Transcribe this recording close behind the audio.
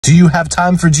Do you have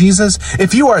time for Jesus?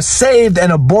 If you are saved and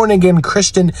a born-again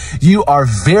Christian, you are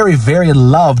very, very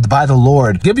loved by the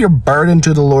Lord. Give your burden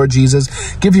to the Lord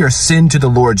Jesus. Give your sin to the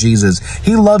Lord Jesus.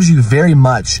 He loves you very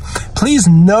much. Please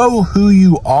know who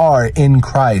you are in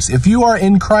Christ. If you are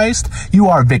in Christ, you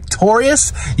are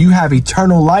victorious. You have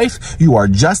eternal life. You are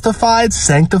justified,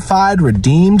 sanctified,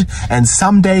 redeemed, and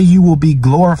someday you will be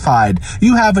glorified.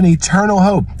 You have an eternal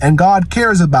hope, and God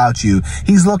cares about you.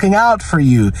 He's looking out for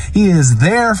you. He is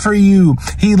there for you.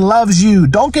 He loves you.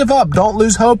 Don't give up. Don't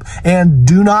lose hope, and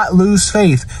do not lose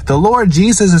faith. The Lord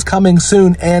Jesus is coming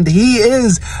soon, and He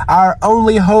is our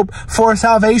only hope for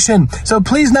salvation. So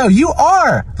please know you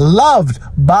are loved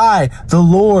by the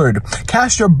Lord.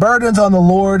 Cast your burdens on the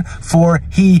Lord, for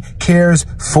He cares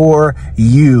for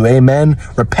you. Amen.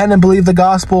 Repent and believe the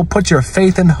gospel. Put your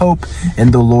faith and hope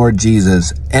in the Lord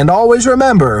Jesus. And always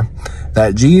remember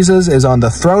that Jesus is on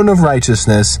the throne of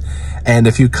righteousness, and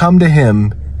if you come to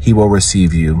Him, He will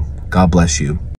receive you. God bless you.